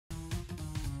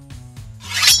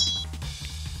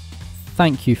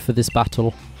thank you for this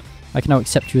battle. I can now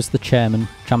accept you as the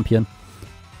champion.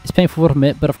 It's painful to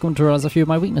admit, but I've come to realise a few of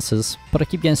my weaknesses. But I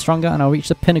keep getting stronger and I'll reach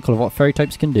the pinnacle of what fairy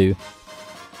types can do.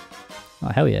 Oh,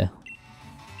 hell yeah.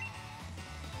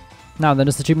 Now then,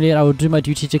 as the gym leader, I will do my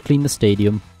duty to clean the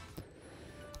stadium.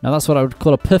 Now that's what I would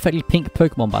call a perfectly pink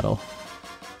Pokemon battle.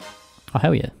 Oh,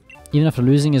 hell yeah. Even after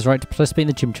losing his right to participate in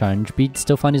the gym challenge, Bede'd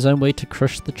still find his own way to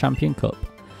crush the champion cup.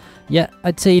 Yeah,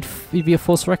 I'd say he'd be a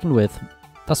force to reckon with.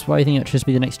 That's why I think he'd just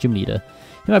be the next gym leader.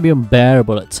 He might be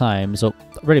unbearable at times, or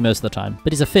really most of the time,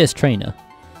 but he's a fierce trainer.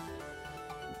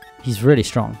 He's really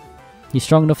strong. He's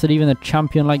strong enough that even a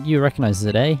champion like you recognises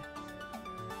it, eh?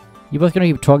 You're both going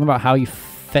to keep talking about how you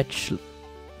fetch...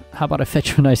 How about I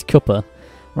fetch you a nice cuppa?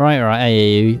 Right, I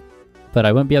hear you. But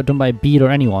I won't be outdone by a Bede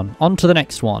or anyone. On to the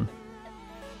next one.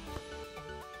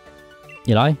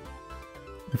 Eli?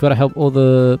 We've got to help all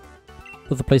the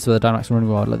places where the Dynamax are running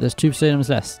wild. Like, there's 2 stadiums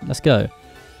left. Let's go.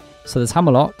 So there's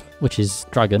Hammerlock, which is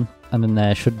Dragon, and then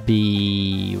there should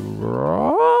be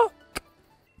Rock.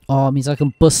 Oh, it means I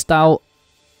can bust out.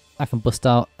 I can bust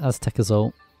out Aztec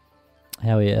Assault.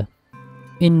 Hell yeah.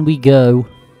 In we go.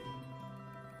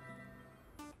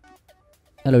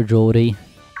 Hello, Geordie.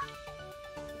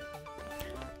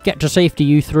 Get to safety,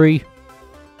 you 3.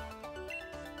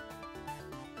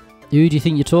 Who do you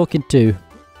think you're talking to?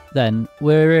 Then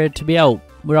we're to be out.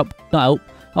 We're up, not out.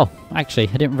 Oh, actually,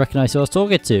 I didn't recognise who I was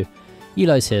talking to.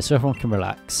 Eli's here, so everyone can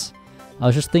relax. I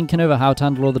was just thinking over how to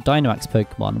handle all the Dynamax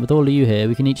Pokemon. With all of you here,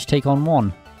 we can each take on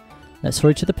one. Let's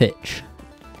hurry to the pitch.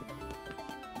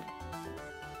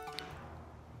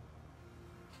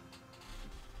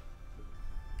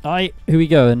 Alright, who we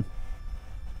going?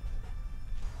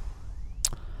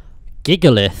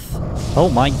 Gigalith. Oh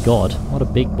my god, what a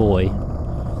big boy.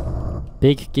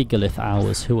 Big Gigalith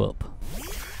hours, who up?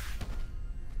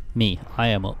 Me, I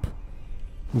am up.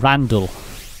 Randall.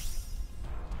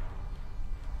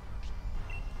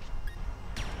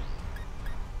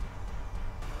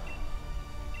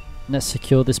 Let's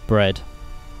secure this bread.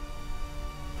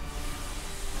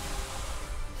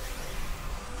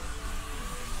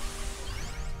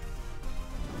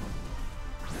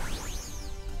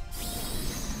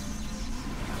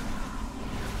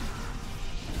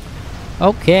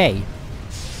 Okay.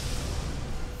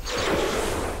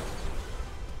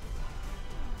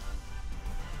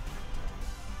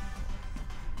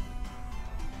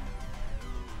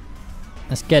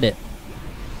 Let's get it.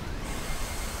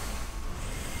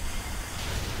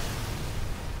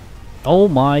 Oh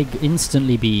my,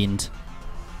 instantly beamed.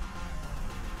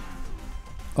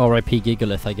 R.I.P.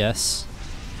 Gigalith, I guess.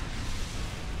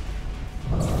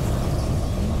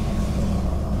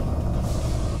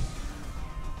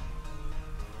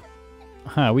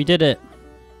 Huh, we did it.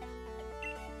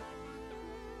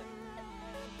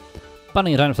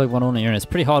 Banning a Dynamax Pokemon on your own is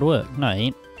pretty hard work. No, it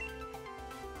ain't.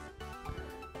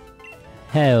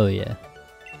 Hell yeah.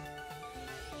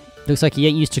 Looks like he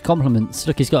ain't used to compliments.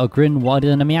 Look, he's got a grin wider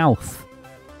than a meowth.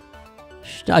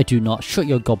 I do not. Shut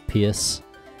your gob, Pierce.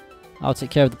 I'll take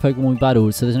care of the Pokemon we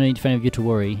battled, so there's no need for any of you to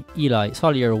worry. Eli, it's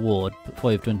hardly a reward for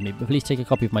what you've done to me, but please take a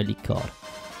copy of my leak card.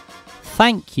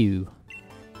 Thank you.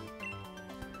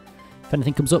 If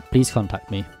anything comes up, please contact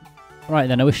me. Right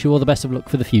then, I wish you all the best of luck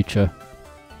for the future.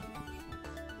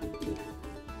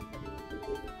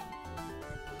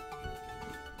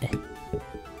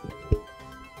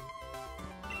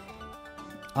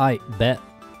 I bet.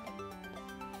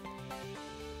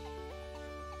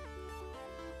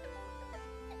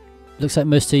 Looks like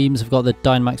most teams have got the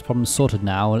Dynamax problems sorted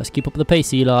now. Let's keep up the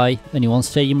pace, Eli. Only one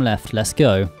stadium left. Let's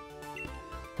go.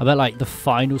 I bet like the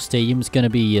final stadium's going to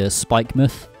be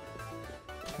Spikemuth.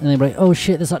 And they're like, oh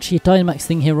shit, there's actually a Dynamax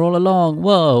thing here all along.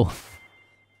 Whoa.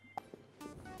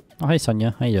 Oh, hey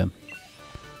Sonia. How you doing?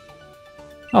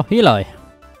 Oh, Eli.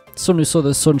 Someone who saw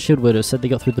the Sun Shield Widow said they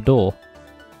got through the door.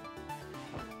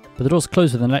 But the door's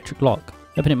closed with an electric lock.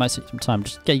 Open it might take some time.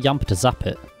 Just get Yamper to zap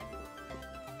it.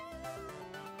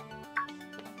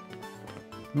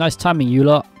 Nice timing, you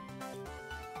lot.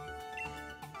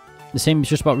 The same has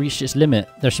just about reached its limit.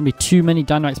 There shouldn't be too many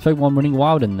Dynamax Pokemon running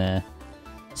wild in there.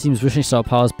 Seems Wishing Star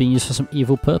power is being used for some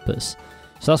evil purpose.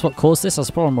 So that's what caused this? That's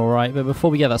a problem, alright. But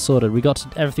before we get that sorted, we got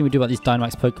to everything we do about these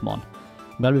Dynamax Pokemon.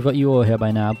 I'm glad we've got you all here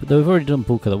by now, but we've already done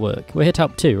bulk of the work. We're here to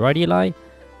help too, right Eli?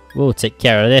 We'll take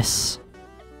care of this.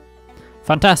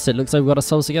 Fantastic, looks like we've got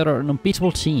ourselves together an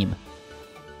unbeatable team.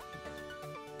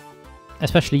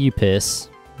 Especially you, Pierce.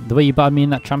 The way you battled me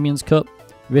in that Champions Cup,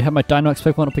 we had my Dynamax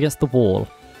Pokemon up against the wall.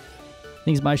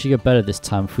 Things might actually go better this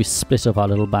time if we split up our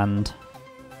little band.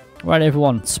 Right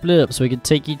everyone, split up so we can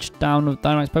take each down with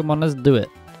Dynamax Pokemon, let's do it.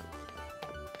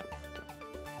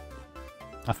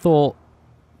 I thought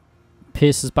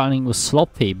Pierce's battling was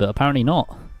sloppy, but apparently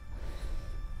not.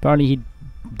 Apparently he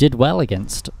did well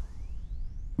against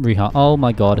Rehart. Oh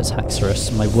my god, it's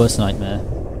Haxorus, my worst nightmare.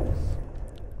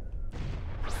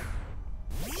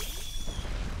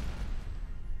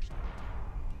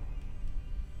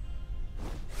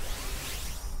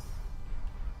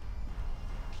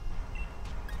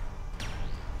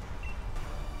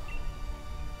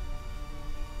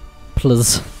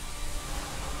 Plus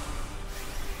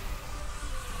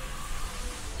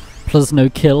no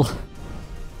kill.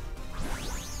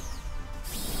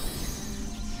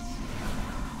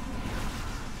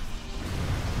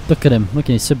 Look at him. Look at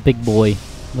him. He's a big boy.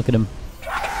 Look at him.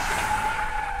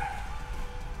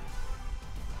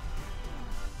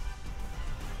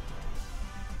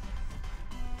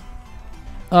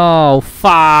 Oh,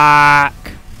 fuck.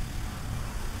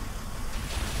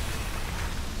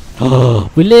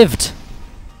 Oh, we lived.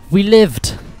 We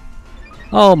lived.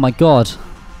 Oh my god.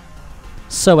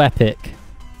 So epic.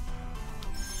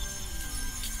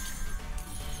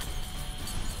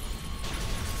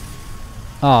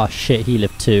 Oh shit, he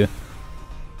lived too.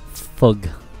 Fug.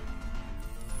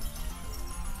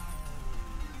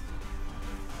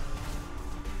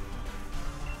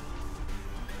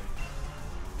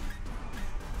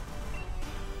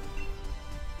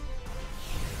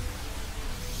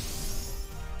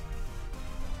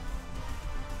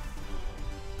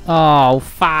 Oh,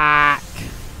 fuck.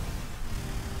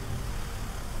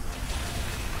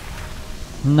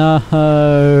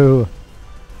 No.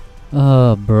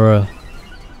 Oh, bruh.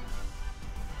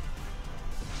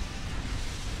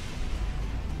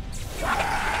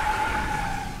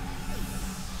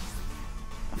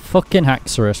 Fucking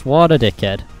Haxorus, what a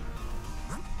dickhead.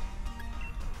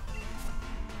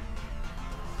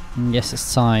 Yes,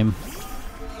 it's time.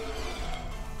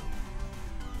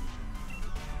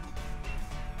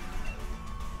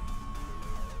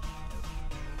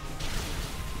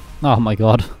 Oh my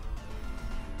god.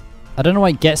 I don't know why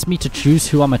it gets me to choose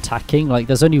who I'm attacking. Like,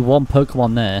 there's only one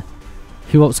Pokemon there.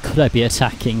 Who else could I be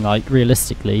attacking, like,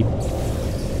 realistically?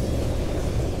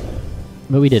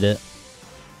 But we did it.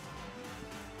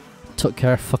 Took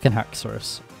care of fucking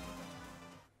Haxorus.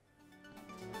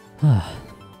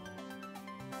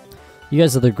 You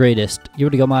guys are the greatest. You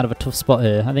really got me out of a tough spot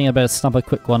here. I think I better snap a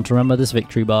quick one to remember this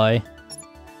victory by.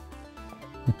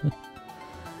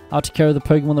 I'll take care of the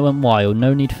Pokemon that went wild.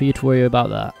 No need for you to worry about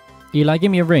that. Eli,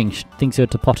 give me a ring. Things go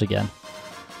to pot again.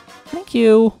 Thank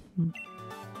you.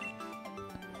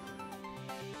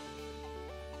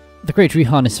 The Great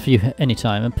Reharness for you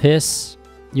anytime. And Pierce,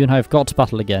 you and I have got to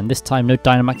battle again. This time, no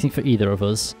Dynamaxing for either of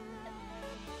us.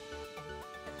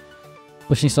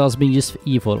 Wishing Stars being used for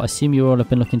evil. I assume you all have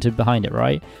been looking to behind it,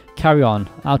 right? Carry on.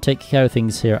 I'll take care of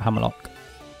things here at Hammerlock.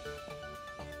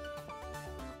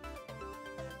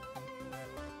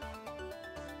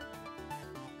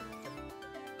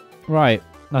 Right,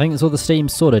 I think that's all the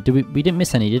stadium's sorted. We didn't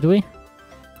miss any, did we?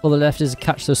 All the left is to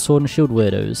catch those sword and shield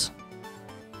weirdos.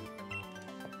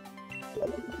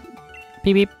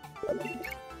 Beep beep.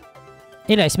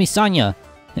 Hey there, it's me, Sanya.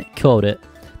 Called it.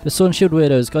 The sword and shield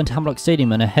weirdos got into Hammerlock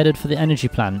Stadium and are headed for the energy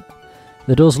plant.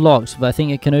 The door's locked, but I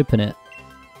think it can open it.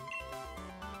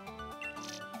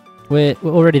 We're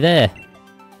already there.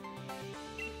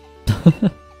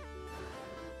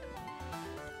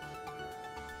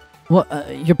 What?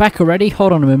 You're back already?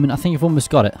 Hold on a moment. I think you've almost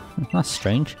got it. That's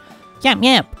strange. Yamp,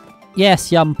 yamp.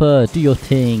 Yes, Yamper. Do your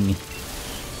thing.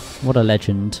 What a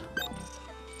legend.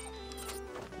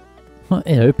 What?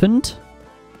 It opened?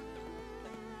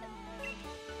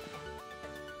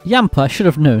 Yamper, I should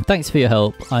have known. Thanks for your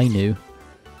help. I knew.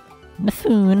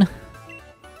 Nafoon.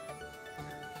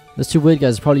 Those two weird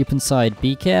guys are probably up inside.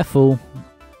 Be careful.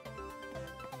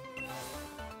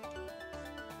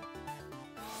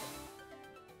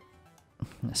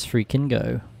 Let's freaking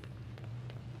go.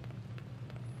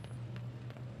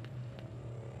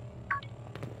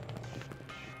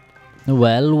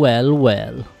 Well, well,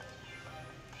 well.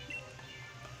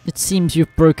 It seems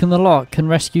you've broken the lock and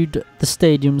rescued the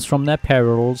stadiums from their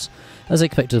perils, as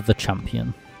expected of the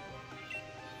champion.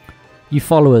 You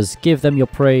followers, give them your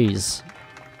praise.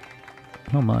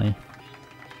 Oh my.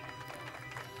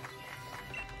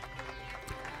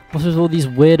 What's with all these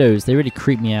weirdos? They really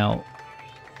creep me out.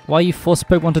 Why you forced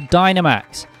Pokemon to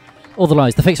Dynamax? All the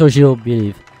lies, the fakes always you'll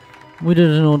believe. We did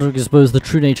it in order to expose the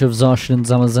true nature of Zacian and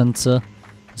ZAMAZENTA.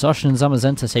 Zacian and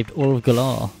ZAMAZENTA saved all of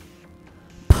Galar.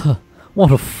 Puh,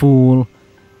 what a fool.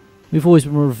 We've always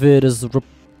been revered as the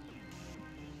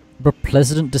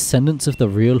replacement descendants of the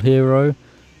real hero.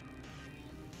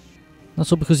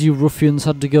 That's all because you ruffians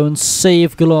had to go and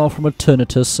save Galar from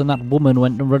Eternatus, and that woman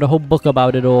went and read a whole book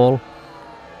about it all.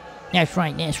 That's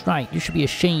right, that's right. You should be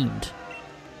ashamed.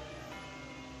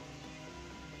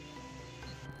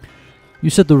 You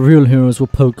said the real heroes were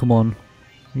Pokémon.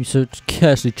 You so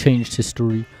carelessly changed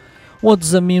history. What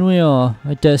does that mean we are?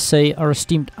 I dare say our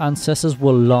esteemed ancestors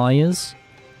were liars?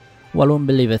 Well, I won't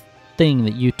believe a thing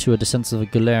that you two are descendants of a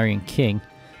Galarian king.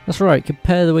 That's right,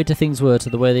 compare the way to things were to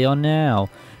the way they are now.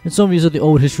 It's obvious that the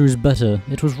old history is better.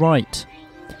 It was right.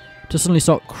 To suddenly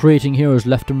start creating heroes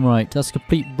left and right, that's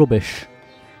complete rubbish.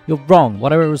 You're wrong,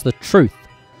 whatever was the truth.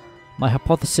 My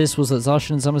hypothesis was that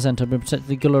Zacian and ZAMAZENTA have been protecting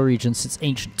the Galar region since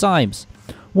ancient times.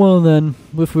 Well then,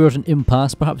 if we are at an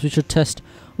impasse, perhaps we should test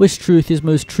which truth is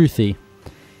most truthy.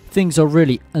 If things are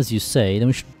really as you say, then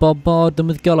we should bombard them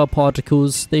with Galar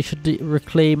particles. They should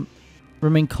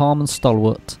remain calm and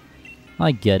stalwart.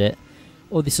 I get it.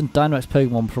 Oh, there's some Dynamax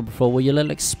Pokemon from before where your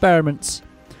little experiments.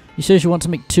 You seriously want to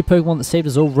make 2 Pokemon that saved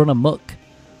us all run amok?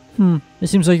 It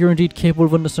seems like you're indeed capable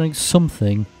of understanding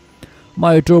something.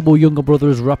 My adorable younger brother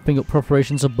is wrapping up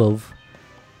preparations above.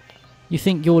 You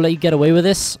think you'll let you get away with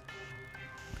this?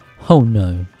 Oh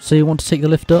no. So you want to take the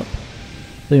lift up?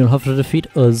 Then you'll have to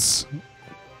defeat us.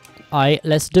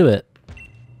 Let's do it.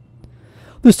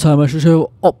 This time I shall show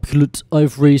how opulent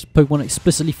I've raised Pokemon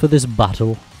explicitly for this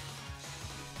battle.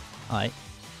 Aye.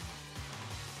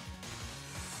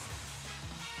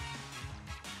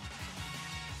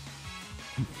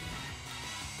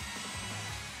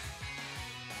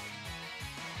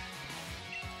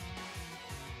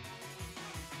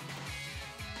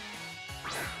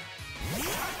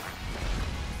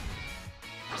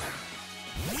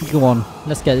 Go on,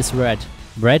 let's get this red.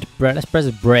 Bread? Bread? Let's press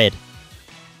it bread.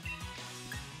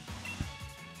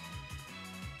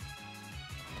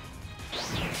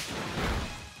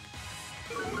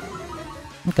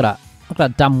 Look at that. Look at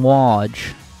that damn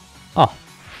Waj. Oh.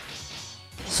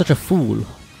 Such a fool.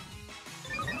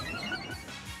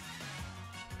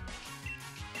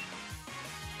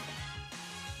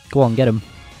 Go on, get him.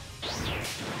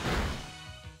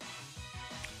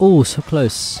 Oh, so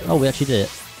close. Oh, we actually did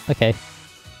it. Okay.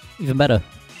 Even better.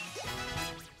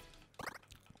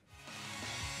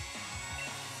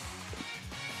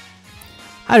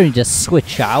 I don't just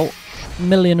switch out. A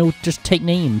million will just take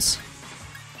names.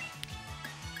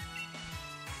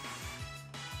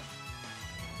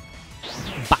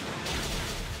 Bah.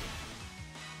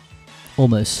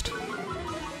 Almost.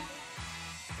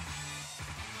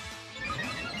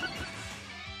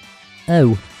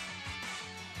 Oh.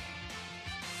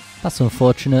 That's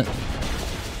unfortunate.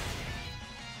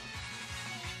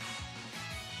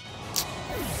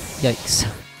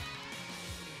 Yikes.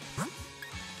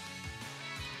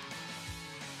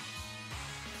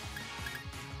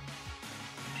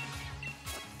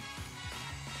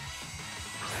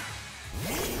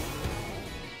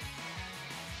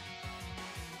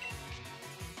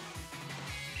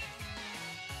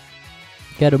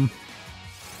 Get him.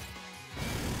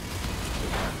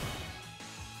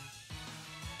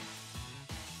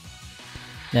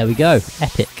 There we go.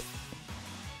 Epic.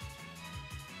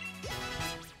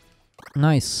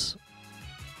 Nice.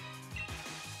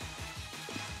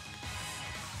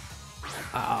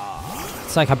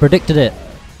 It's like I predicted it.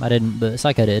 I didn't, but it's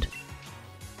like I did.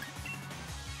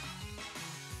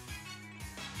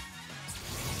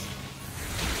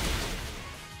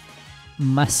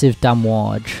 Massive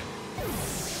damage.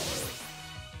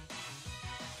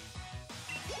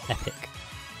 Epic.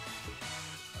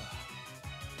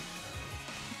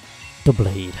 The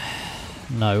blade.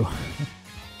 No.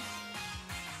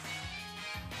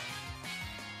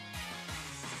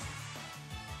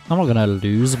 I'm not gonna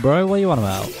lose, bro. What are you on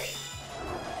about?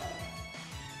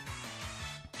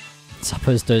 I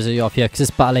suppose those are you off here, because this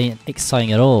battle ain't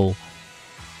exciting at all.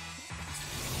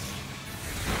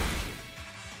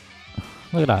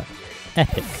 Look at that.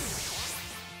 Epic.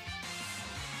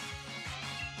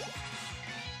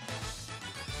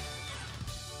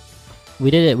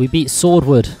 We did it. We beat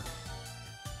Swordwood.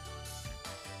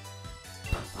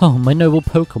 Oh, my noble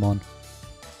Pokemon.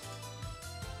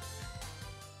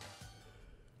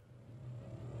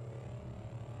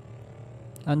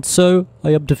 And so, I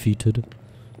am defeated.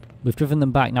 We've driven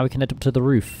them back, now we can head up to the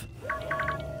roof.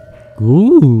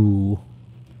 Ooh.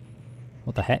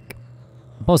 What the heck?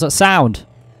 What was that sound?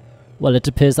 Well, it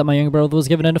appears that my younger brother was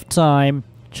given enough time.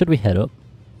 Should we head up?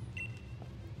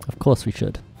 Of course we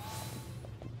should.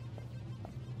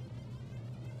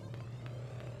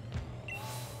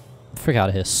 Freak out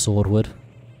of here, Swordwood.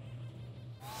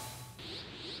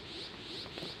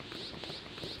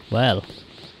 Well.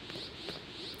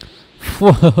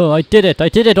 Whoa, I did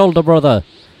it, older brother!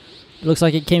 It looks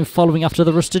like it came following after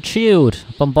the rusted shield.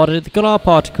 Bombarded with the Galar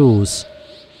particles.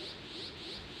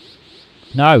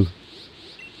 No.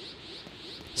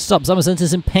 Stop,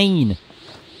 Zamazenta's in pain!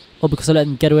 Or because I let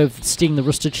him get away with stealing the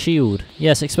rusted shield.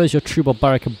 Yes, expose your true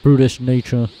barbaric and brutish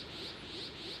nature.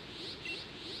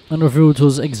 And reveal to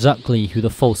us exactly who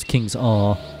the false kings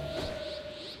are.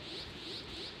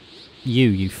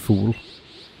 You fool.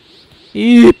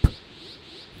 Eep!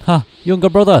 Ha! Younger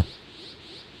brother!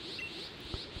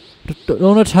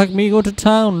 Don't attack me, go to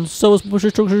town! Sow as much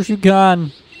destruction as you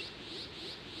can!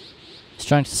 It's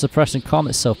trying to suppress and calm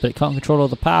itself, but it can't control all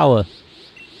the power.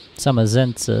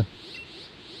 ZAMAZENTA.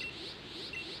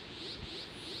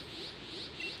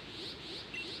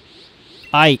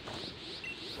 Aye!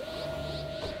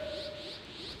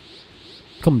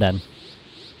 Come then.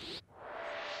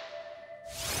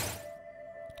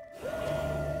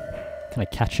 Can I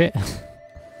catch it?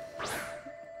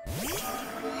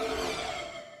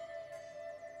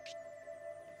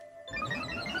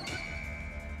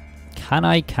 Can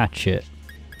I catch it?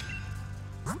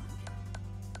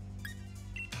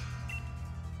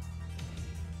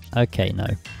 Okay, no.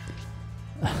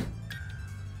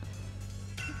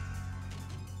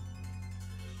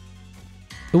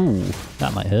 Ooh,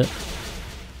 that might hurt.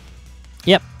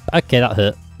 Yep, okay, that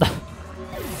hurt.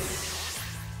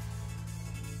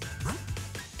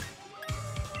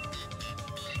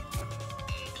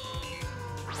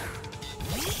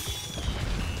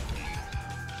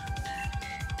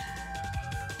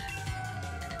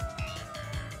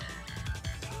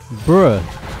 Bruh.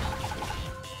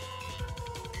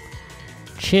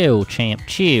 Chill, champ,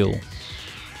 chill.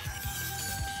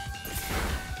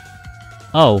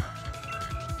 Oh.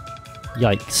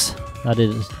 Yikes. That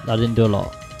didn't do a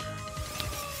lot.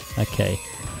 Okay.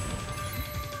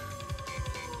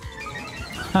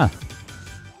 Huh.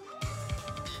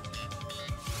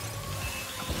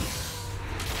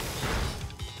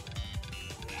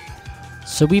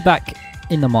 So we back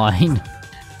in the mine.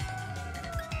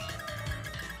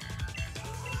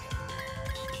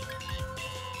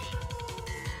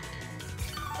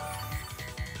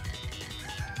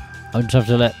 I'm just have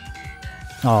to let...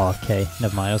 Oh, okay.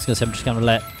 Never mind. I was going to say I'm just going to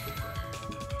let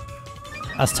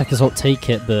Aztec Assault take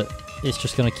it, but it's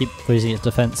just going to keep raising its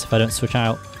defense if I don't switch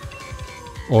out.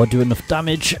 Or do enough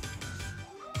damage.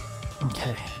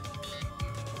 Okay.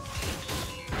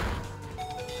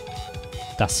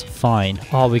 That's fine.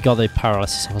 Oh, we got the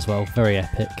paralysis off as well. Very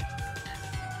epic.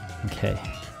 Okay.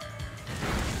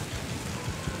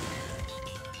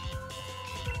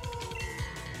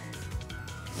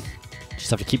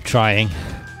 Just have to keep trying.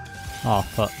 Oh,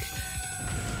 fuck.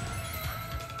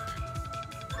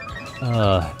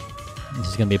 This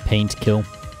is going to be a pain to kill.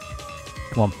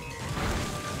 Come on.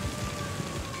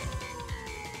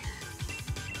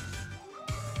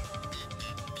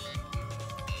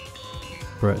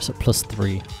 Bro, it's at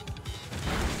 +3.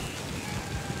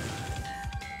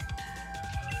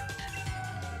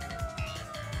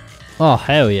 Oh,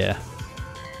 hell yeah.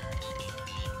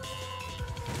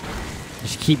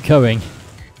 Just keep going.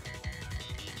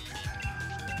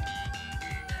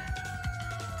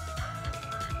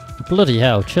 Bloody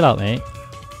hell, chill out, mate.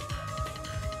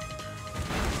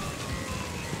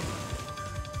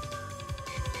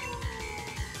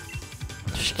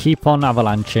 Just keep on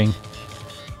avalanching.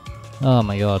 Oh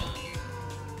my god.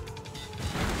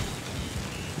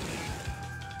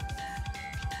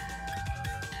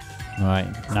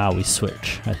 Right, now we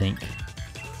switch, I think.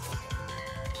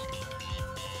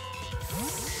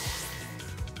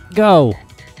 Go!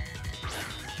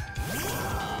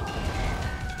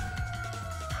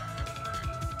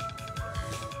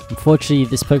 Unfortunately,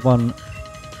 this Pokemon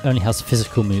only has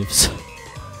physical moves.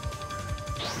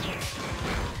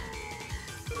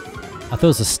 I thought it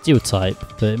was a steel type,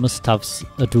 but it must have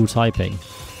a dual typing.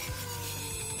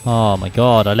 Oh my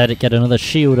god, I let it get another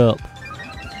shield up.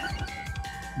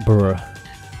 Bruh.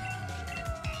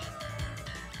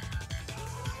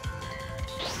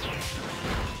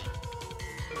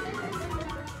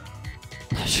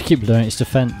 I should keep lowering its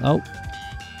defense. Oh.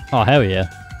 Oh, hell yeah.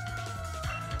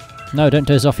 No, don't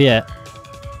doze off yet.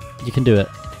 You can do it.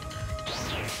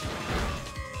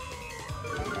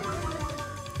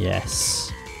 Yes.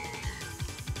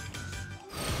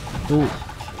 Ooh.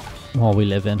 Oh, we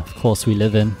live in. Of course we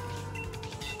live in.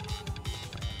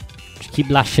 Just keep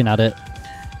lashing at it.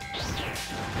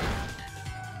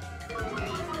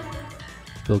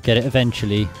 We'll get it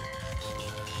eventually.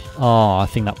 Oh, I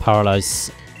think that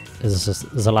paralyze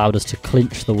has allowed us to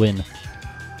clinch the win.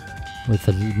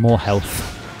 With more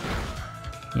health.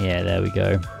 Yeah, there we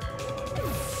go.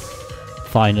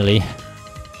 Finally.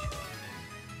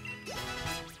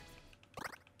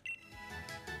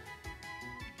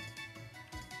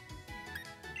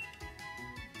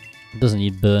 It doesn't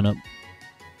need burn up.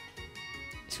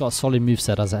 It's got a solid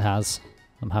moveset as it has.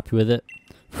 I'm happy with it.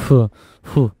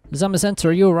 ZAMAZENTA,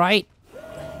 are you alright?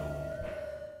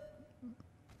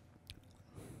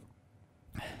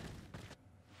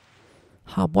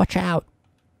 Hob, watch out.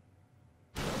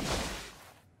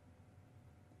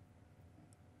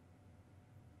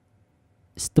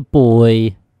 It's the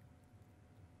boy.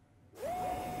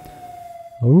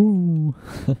 Oh.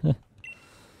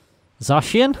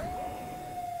 Zacian?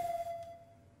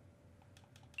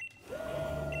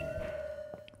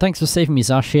 Thanks for saving me,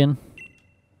 Zacian.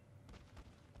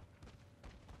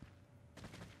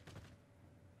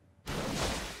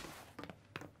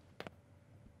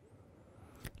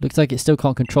 Looks like it still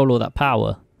can't control all that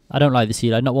power. I don't like this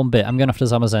healer, not one bit. I'm going after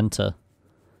ZAMAZENTA.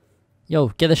 Yo,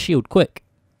 get the shield, quick.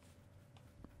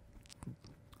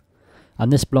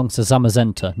 And this belongs to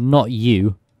ZAMAZENTA, not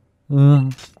you.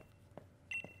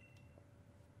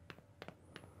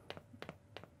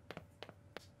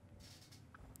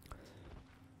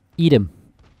 Eat him.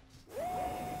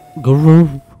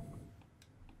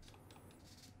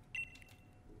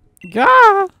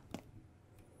 Gah!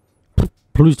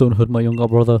 Please don't hurt my younger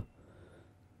brother.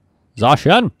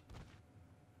 Zacian!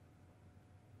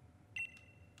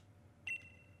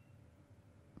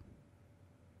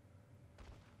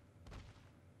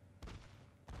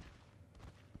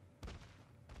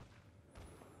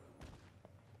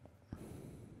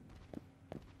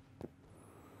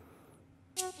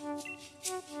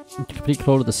 Complete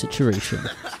control of the situation.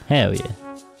 Hell yeah.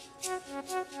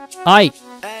 Aye!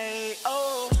 Hey,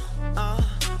 oh,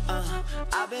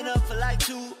 I've been up for like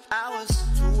 2 hours.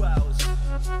 2 hours.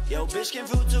 Yo, bitch came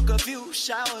through, took a few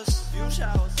showers. I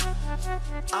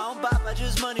don't buy, I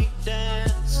just money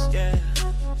dance, yeah.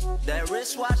 That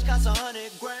wristwatch costs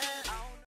 100 grand.